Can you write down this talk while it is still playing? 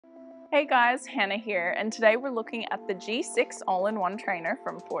Hey guys, Hannah here, and today we're looking at the G6 All-in-One Trainer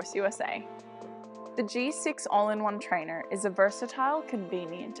from Force USA. The G6 All-in-One Trainer is a versatile,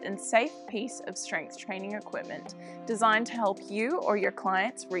 convenient, and safe piece of strength training equipment designed to help you or your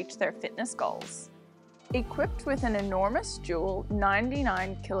clients reach their fitness goals. Equipped with an enormous dual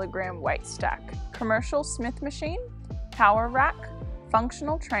 99 kilogram weight stack, commercial Smith machine, power rack,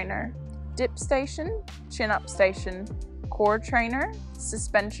 functional trainer, dip station, chin-up station, core trainer,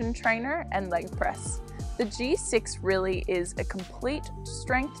 suspension trainer, and leg press, the G6 really is a complete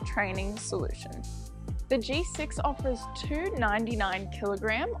strength training solution. The G6 offers two 99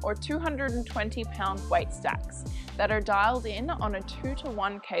 kilogram or 220 pound weight stacks that are dialed in on a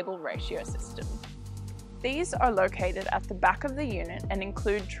 2-to-1 cable ratio system. These are located at the back of the unit and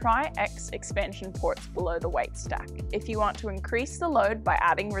include Tri-X expansion ports below the weight stack if you want to increase the load by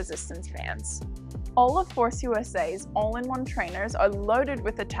adding resistance bands. All of Force USA's all-in-one trainers are loaded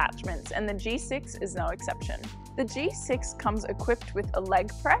with attachments, and the G6 is no exception. The G6 comes equipped with a leg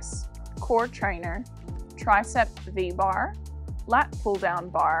press, core trainer, tricep V-bar, lat pull-down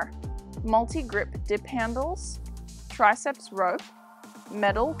bar, multi-grip dip handles, triceps rope,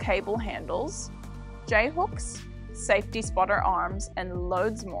 metal cable handles, J-hooks, safety spotter arms, and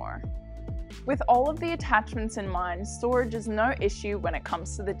loads more. With all of the attachments in mind, storage is no issue when it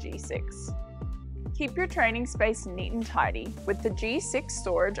comes to the G6. Keep your training space neat and tidy with the G6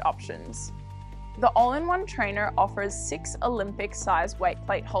 storage options. The all-in-one trainer offers 6 Olympic-size weight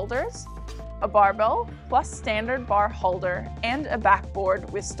plate holders, a barbell plus standard bar holder, and a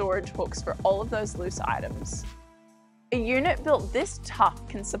backboard with storage hooks for all of those loose items. A unit built this tough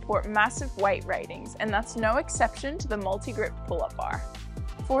can support massive weight ratings, and that's no exception to the multi-grip pull-up bar.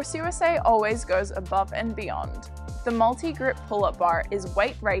 Force USA always goes above and beyond. The multi-grip pull-up bar is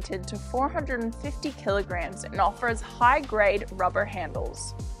weight rated to 450 kilograms and offers high-grade rubber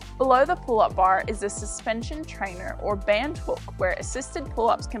handles. Below the pull-up bar is a suspension trainer or band hook where assisted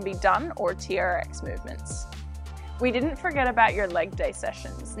pull-ups can be done or TRX movements. We didn't forget about your leg day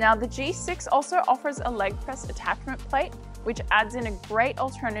sessions. Now the G6 also offers a leg press attachment plate, which adds in a great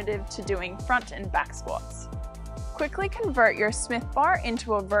alternative to doing front and back squats. Quickly convert your Smith bar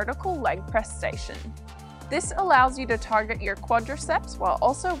into a vertical leg press station. This allows you to target your quadriceps while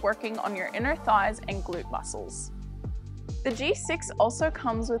also working on your inner thighs and glute muscles. The G6 also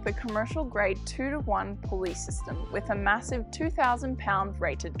comes with a commercial grade 2-to-1 pulley system with a massive 2,000 pound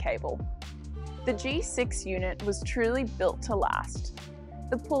rated cable. The G6 unit was truly built to last.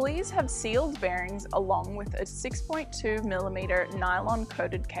 The pulleys have sealed bearings along with a 6.2mm nylon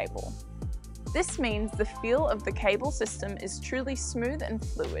coated cable. This means the feel of the cable system is truly smooth and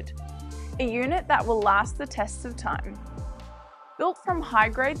fluid. A unit that will last the test of time. Built from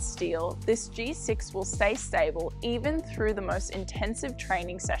high-grade steel, this G6 will stay stable even through the most intensive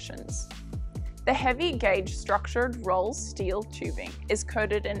training sessions. The heavy-gauge structured roll steel tubing is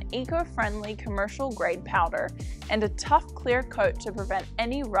coated in eco-friendly commercial-grade powder and a tough clear coat to prevent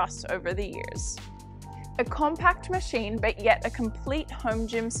any rust over the years. A compact machine, but yet a complete home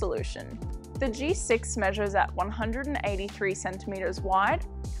gym solution. The G6 measures at 183 centimeters wide,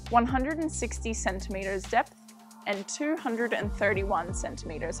 160 centimeters depth, and 231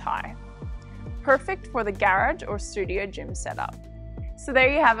 centimeters high. Perfect for the garage or studio gym setup. So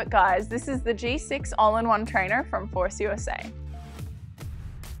there you have it guys, this is the G6 All-in-One Trainer from Force USA.